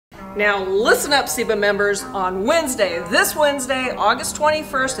Now listen up, SEBA members. On Wednesday, this Wednesday, August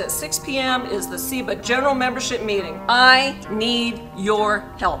 21st at 6 p.m. is the SEBA General Membership Meeting. I need your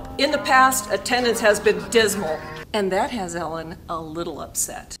help. In the past, attendance has been dismal, and that has Ellen a little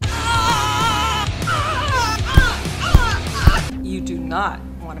upset. You do not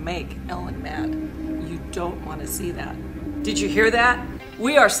want to make Ellen mad. You don't want to see that. Did you hear that?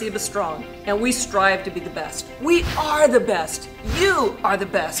 We are SEBA Strong, and we strive to be the best. We are the best. You are the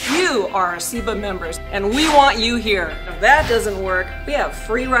best. You are our SEBA members, and we want you here. If that doesn't work, we have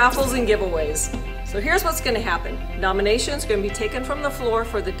free raffles and giveaways. So here's what's going to happen. Nominations are going to be taken from the floor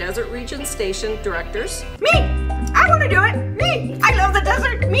for the Desert Region Station directors. Me! I want to do it! Me! I love the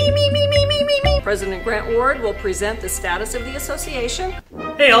desert! Me, me, me, me, me, me, me! President Grant Ward will present the status of the association.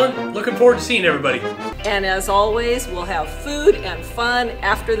 Hey Ellen, looking forward to seeing everybody. And as always, we'll have food and fun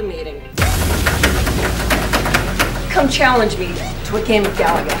after the meeting. Come challenge me to a game of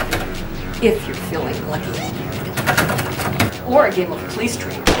Galaga, if you're feeling lucky. Or a game of police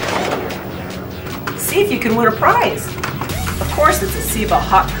train. See if you can win a prize. Of course, it's a SEBA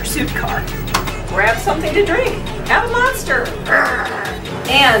hot pursuit car. Grab something to drink. Have a monster.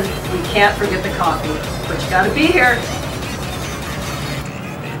 And we can't forget the coffee, but you gotta be here.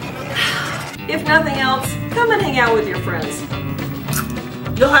 If nothing else, come and hang out with your friends.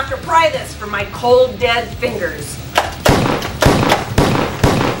 You'll have to pry this from my cold, dead fingers.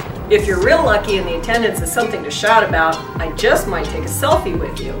 If you're real lucky and the attendance is something to shout about, I just might take a selfie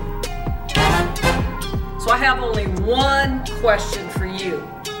with you. So I have only one question for you.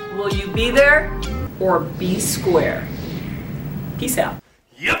 Will you be there or be square? Peace out.